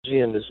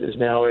and is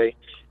now going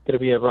to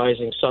be a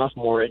rising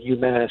sophomore at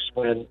UMass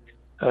when,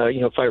 5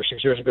 or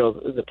 6 years ago,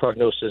 the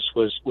prognosis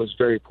was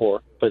very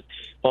poor. But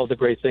all the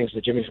great things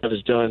that Jimmy Fund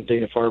has done,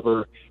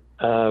 Dana-Farber,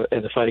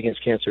 and the fight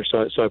against cancer.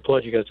 So I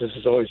applaud you guys. This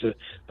is always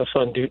a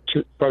fun,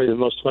 probably the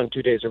most fun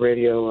 2 days of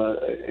radio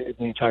in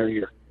the entire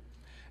year.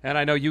 And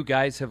I know you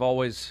guys have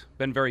always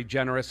been very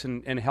generous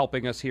in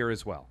helping us here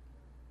as well.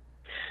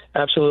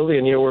 Absolutely,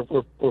 and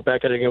we're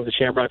back at it again with the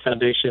Shamrock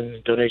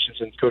Foundation donations,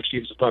 and Coach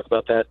Stevens will talk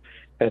about that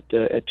at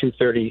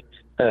 2:30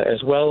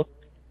 as well.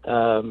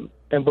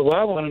 But what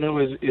I want to know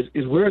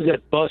is where is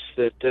that bus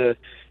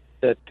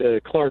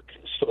that Clark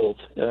stole?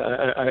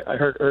 I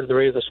heard the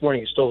radio this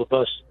morning. He stole the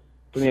bus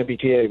from the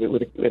MBTA,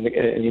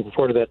 and he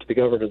reported that to the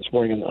governor this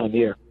morning on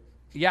the air.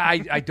 Yeah,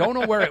 I don't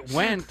know where it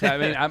went. I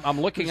mean,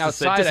 I'm looking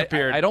outside.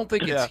 I don't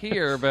think it's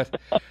here.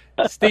 But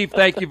Steve,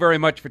 thank you very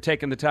much for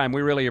taking the time.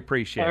 We really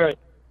appreciate it. All right.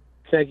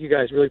 Thank you,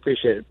 guys. Really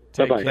appreciate it.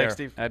 Bye-bye. Thanks,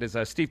 Steve. That is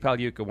Steve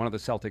Pagliuca, one of the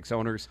Celtics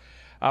owners.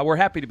 We're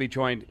happy to be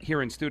joined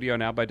here in studio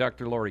now by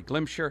Dr. Laurie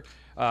Glimcher,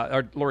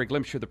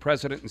 the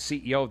president and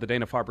CEO of the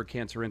Dana-Farber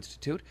Cancer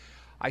Institute.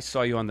 I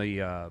saw you on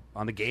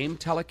the game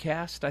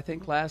telecast, I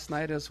think, last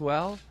night as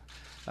well.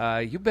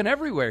 You've been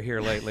everywhere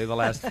here lately the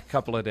last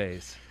couple of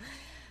days.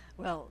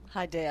 Well,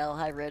 hi, Dale.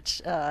 Hi,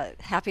 Rich.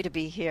 Happy to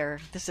be here.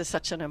 This is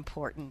such an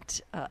important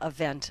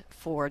event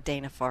for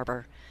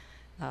Dana-Farber.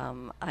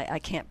 I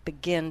can't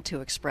begin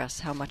to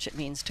express how much it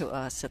means to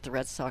us at the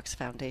Red Sox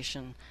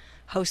Foundation.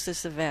 Host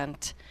this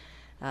event.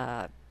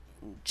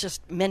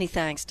 Just many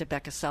thanks to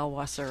Becca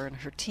Salwasser and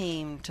her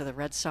team, to the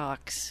Red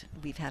Sox.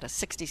 We've had a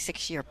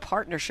 66-year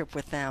partnership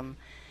with them.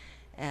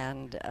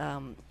 And,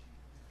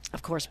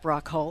 of course,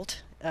 Brock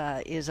Holt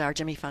is our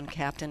Jimmy Fund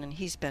captain, and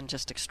he's been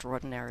just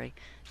extraordinary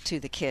to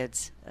the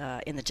kids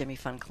in the Jimmy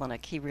Fund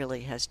Clinic. He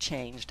really has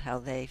changed how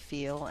they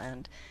feel,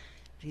 and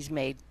he's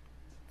made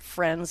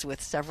friends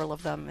with several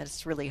of them.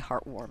 It's really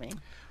heartwarming.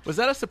 Was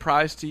that a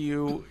surprise to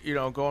you,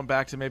 going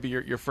back to maybe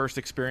your first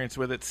experience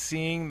with it,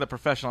 seeing the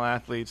professional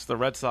athletes, the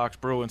Red Sox,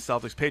 Bruins,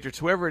 Celtics, Patriots,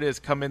 whoever it is,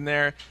 come in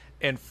there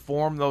and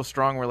form those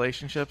strong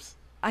relationships?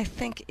 I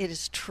think it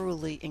is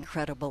truly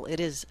incredible. It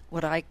is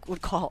what I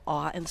would call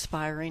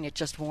awe-inspiring. It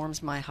just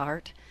warms my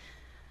heart.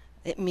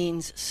 It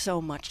means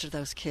so much to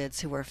those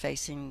kids who are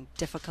facing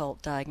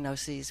difficult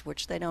diagnoses,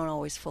 which they don't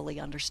always fully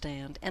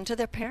understand, and to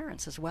their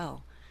parents as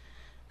well.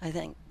 I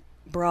think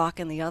Brock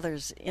and the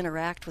others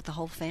interact with the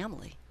whole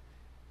family.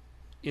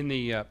 In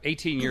the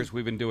 18 years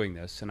we've been doing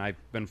this, and I've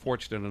been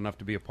fortunate enough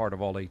to be a part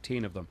of all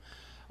 18 of them,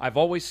 I've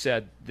always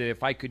said that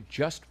if I could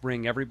just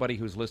bring everybody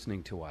who's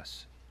listening to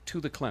us to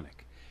the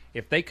clinic,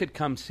 if they could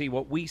come see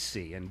what we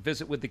see and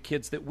visit with the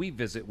kids that we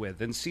visit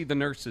with and see the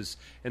nurses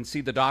and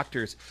see the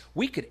doctors,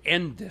 we could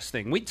end this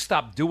thing. We'd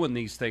stop doing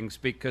these things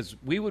because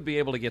we would be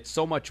able to get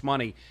so much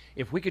money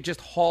if we could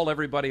just haul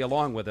everybody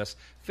along with us.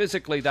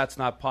 Physically, that's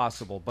not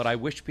possible, but I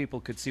wish people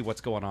could see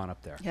what's going on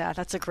up there. Yeah,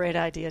 that's a great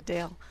idea,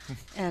 Dale.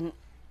 And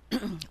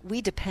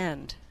we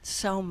depend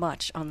so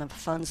much on the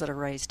funds that are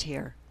raised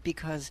here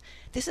because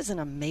this is an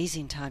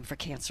amazing time for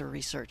cancer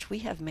research. We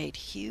have made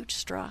huge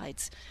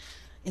strides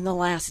in the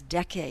last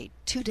decade,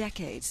 2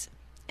 decades,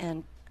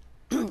 and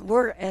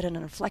we're at an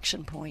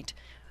inflection point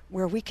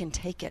where we can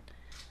take it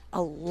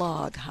a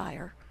log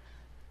higher.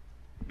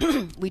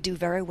 We do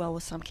very well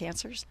with some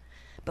cancers,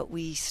 but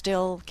we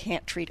still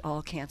can't treat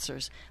all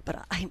cancers.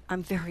 But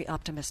I'm very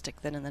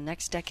optimistic that in the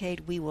next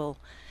decade we will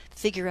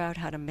figure out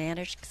how to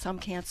manage some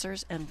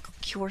cancers and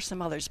cure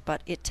some others,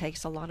 but it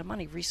takes a lot of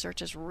money.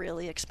 Research is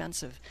really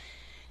expensive,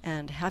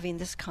 and having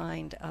this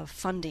kind of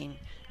funding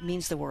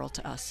means the world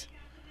to us.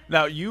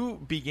 Now, you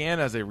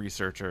began as a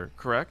researcher,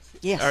 correct?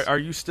 Yes. Are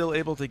you still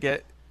able to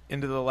get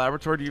into the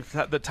laboratory? Do you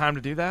have the time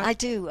to do that? I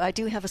do. I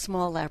do have a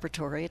small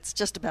laboratory. It's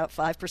just about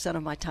 5%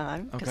 of my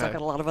time because I've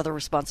got a lot of other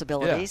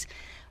responsibilities. Yeah.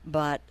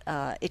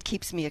 But it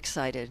keeps me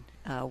excited.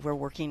 We're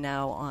working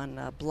now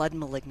on blood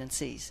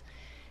malignancies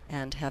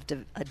and have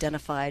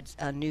identified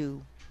a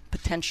new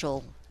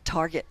potential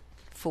target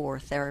for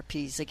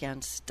therapies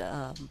against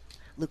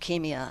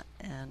leukemia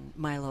and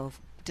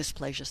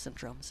myelodysplasia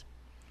syndromes.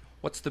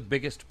 What's the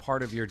biggest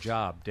part of your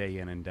job day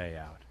in and day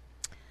out?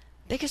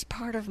 Biggest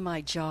part of my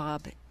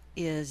job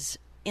is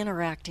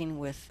interacting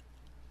with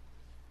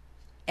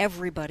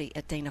everybody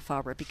at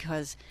Dana-Farber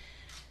because,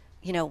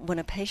 when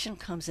a patient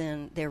comes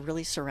in, they're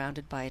really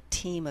surrounded by a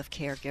team of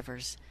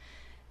caregivers.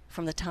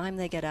 From the time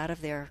they get out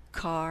of their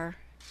car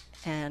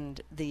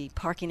and the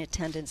parking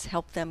attendants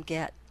help them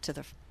get to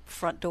the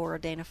front door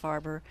of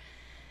Dana-Farber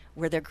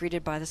where they're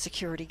greeted by the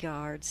security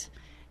guards,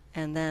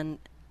 and then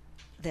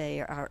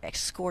they are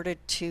escorted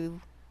to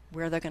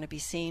where they're going to be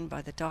seen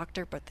by the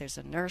doctor, but there's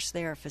a nurse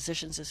there, a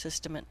physician's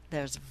assistant,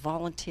 there's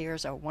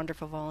volunteers, our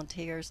wonderful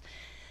volunteers,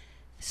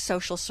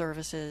 social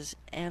services,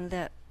 and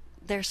that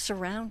they're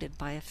surrounded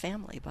by a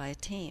family, by a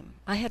team.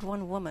 I had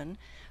one woman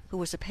who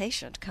was a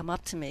patient come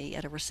up to me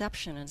at a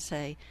reception and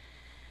say,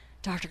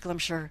 Dr.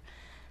 Glimcher,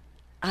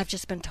 I've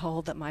just been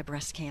told that my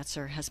breast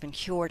cancer has been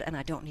cured and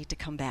I don't need to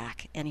come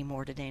back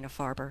anymore to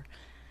Dana-Farber.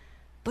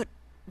 But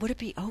would it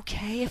be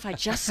okay if I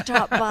just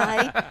stopped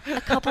by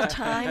a couple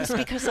times?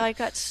 Because I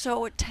got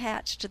so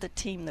attached to the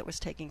team that was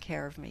taking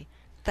care of me.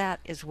 That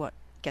is what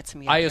gets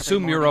me up I every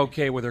assume you're morning.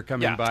 okay with her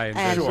coming by.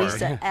 And Sure.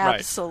 Lisa, Right.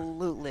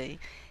 absolutely.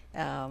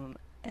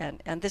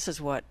 And this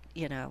is what,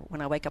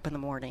 when I wake up in the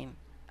morning,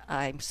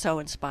 I'm so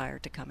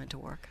inspired to come into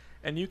work.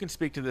 And you can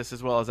speak to this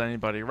as well as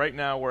anybody. Right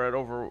now, we're at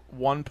over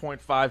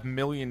 $1.5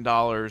 million.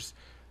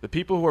 The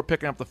people who are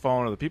picking up the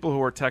phone or the people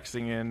who are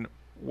texting in,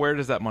 where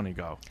does that money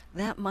go?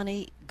 That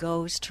money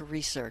goes to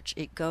research.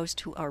 It goes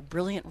to our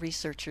brilliant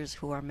researchers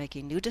who are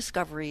making new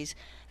discoveries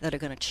that are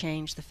going to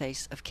change the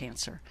face of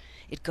cancer.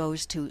 It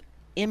goes to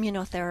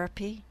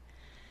immunotherapy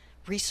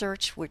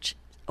research, which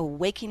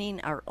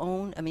awakening our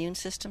own immune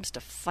systems to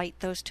fight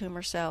those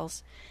tumor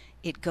cells.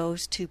 It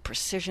goes to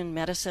precision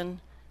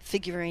medicine,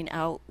 figuring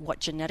out what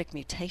genetic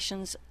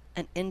mutations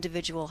an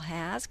individual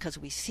has, because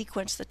we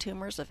sequence the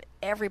tumors of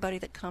everybody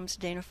that comes to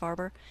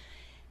Dana-Farber,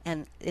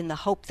 and in the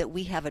hope that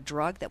we have a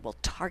drug that will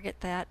target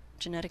that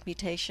genetic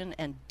mutation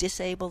and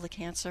disable the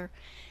cancer.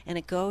 And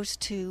it goes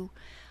to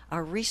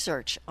our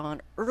research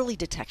on early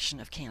detection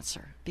of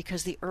cancer,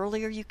 because the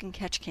earlier you can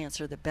catch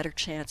cancer, the better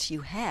chance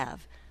you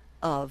have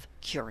of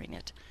curing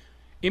it.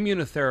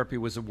 Immunotherapy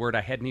was a word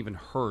I hadn't even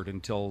heard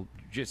until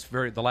just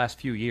the last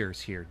few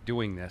years here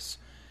doing this.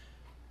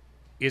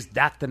 Is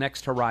that the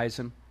next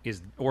horizon?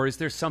 Or is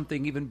there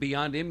something even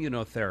beyond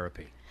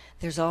immunotherapy?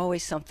 There's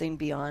always something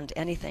beyond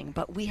anything,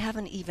 but we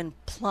haven't even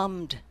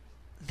plumbed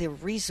the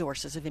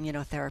resources of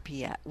immunotherapy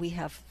yet.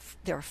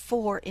 There are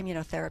 4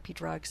 immunotherapy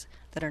drugs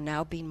that are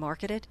now being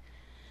marketed.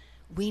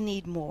 We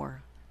need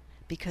more,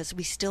 because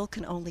we still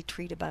can only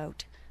treat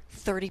about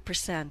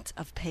 30%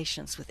 of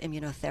patients with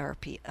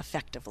immunotherapy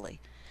effectively.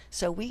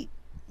 So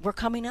we're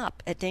coming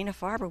up at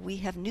Dana-Farber. We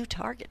have new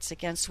targets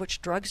against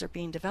which drugs are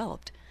being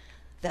developed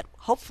that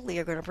hopefully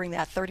are going to bring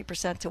that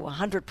 30% to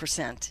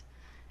 100%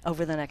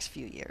 over the next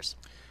few years.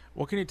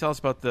 What can you tell us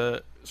about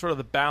the sort of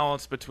the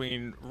balance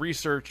between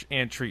research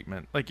and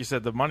treatment? Like you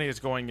said, the money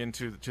is going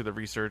into the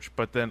research,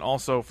 but then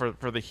also for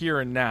the here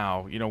and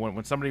now,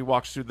 when somebody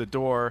walks through the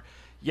door,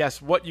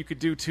 yes, what you could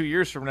do 2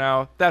 years from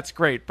now, that's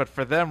great. But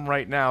for them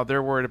right now,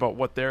 they're worried about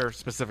what their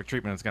specific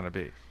treatment is going to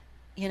be.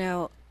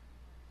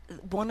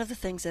 One of the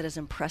things that has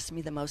impressed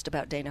me the most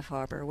about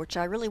Dana-Farber, which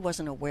I really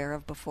wasn't aware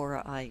of before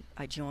I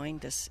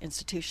joined this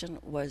institution,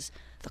 was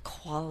the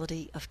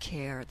quality of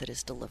care that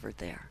is delivered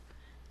there.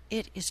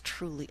 It is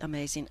truly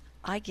amazing.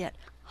 I get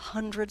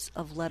hundreds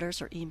of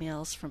letters or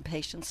emails from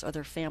patients or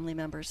their family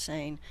members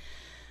saying,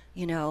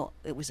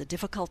 it was a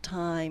difficult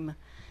time.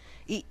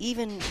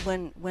 Even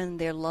when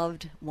their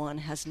loved one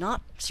has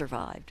not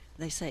survived,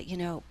 they say,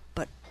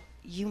 but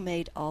you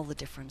made all the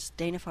difference.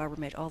 Dana-Farber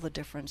made all the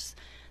difference.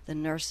 The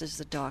nurses,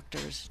 the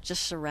doctors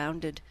just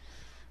surrounded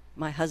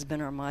my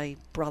husband or my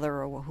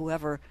brother or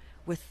whoever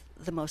with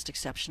the most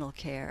exceptional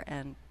care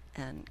and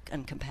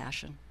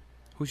compassion.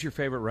 Who's your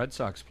favorite Red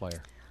Sox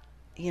player?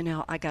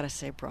 I got to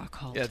say Brock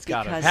Holt. Yeah, it's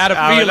got to. Had a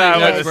feeling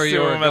that's where you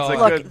were going.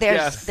 Look,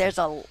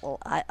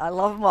 I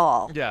love them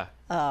all. Yeah.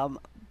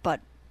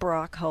 But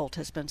Brock Holt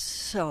has been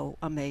so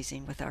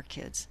amazing with our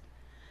kids,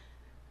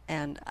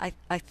 and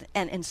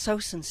and so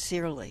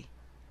sincerely.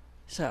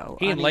 So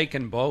He and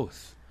Lakin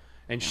both,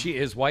 and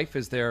his wife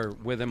is there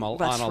with him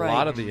on a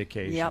lot of the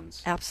occasions. Yep,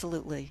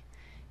 absolutely,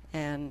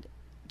 and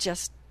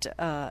just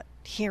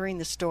hearing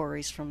the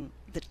stories from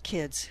the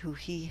kids who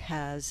he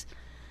has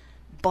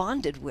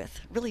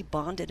really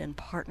bonded and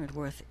partnered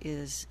with,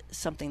 is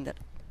something that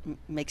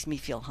makes me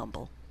feel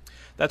humble.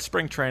 That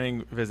spring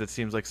training visit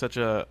seems like such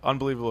an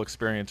unbelievable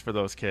experience for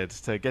those kids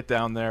to get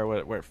down there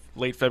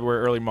late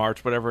February, early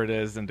March, whatever it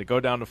is, and to go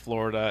down to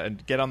Florida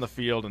and get on the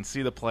field and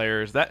see the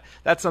players.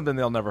 That's something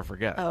they'll never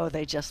forget. Oh,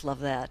 they just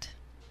love that.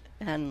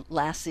 And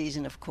last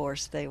season, of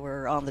course, they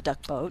were on the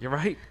duck boat. You're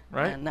right.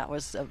 And that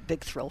was a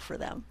big thrill for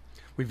them.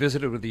 We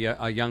visited with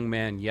a young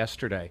man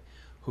yesterday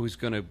who's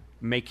going to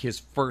make his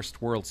first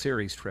World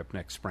Series trip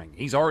next spring.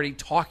 He's already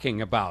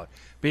talking about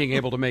being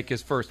able to make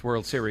his first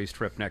World Series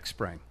trip next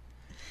spring.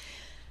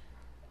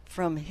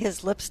 From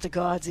his lips to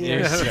God's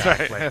ears. Yeah,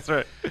 Exactly. That's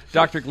right.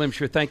 Dr.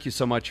 Glimcher, thank you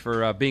so much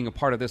for being a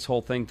part of this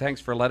whole thing. Thanks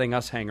for letting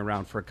us hang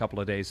around for a couple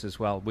of days as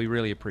well. We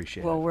really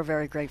appreciate it. Well, we're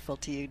very grateful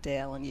to you,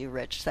 Dale, and you,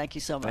 Rich. Thank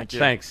you so much. Thank you.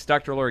 Thanks.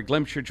 Dr. Laurie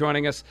Glimcher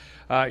joining us.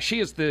 She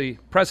is the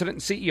president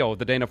and CEO of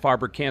the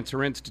Dana-Farber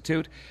Cancer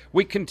Institute.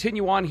 We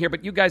continue on here,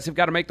 but you guys have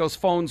got to make those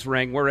phones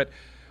ring. We're at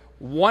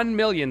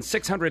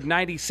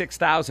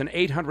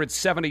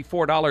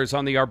 $1,696,874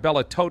 on the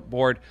Arbella tote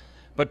board.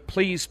 But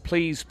please,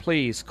 please,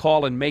 please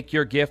call and make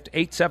your gift.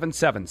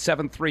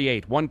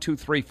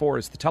 877-738-1234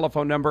 is the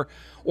telephone number.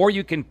 Or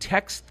you can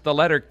text the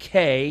letter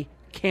K,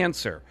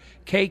 cancer,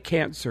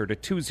 K-cancer to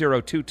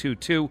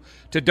 20222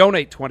 to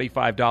donate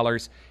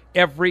 $25.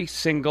 Every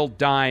single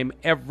dime,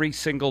 every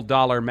single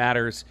dollar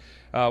matters.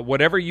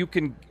 Whatever you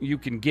can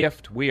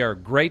gift, we are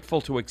grateful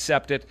to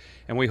accept it,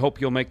 and we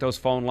hope you'll make those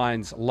phone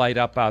lines light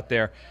up out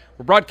there.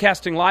 We're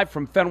broadcasting live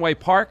from Fenway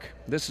Park.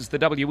 This is the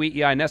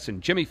WEEI Nesson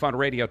Jimmy Fund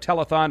Radio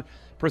Telethon,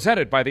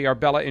 presented by the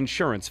Arbella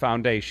Insurance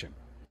Foundation.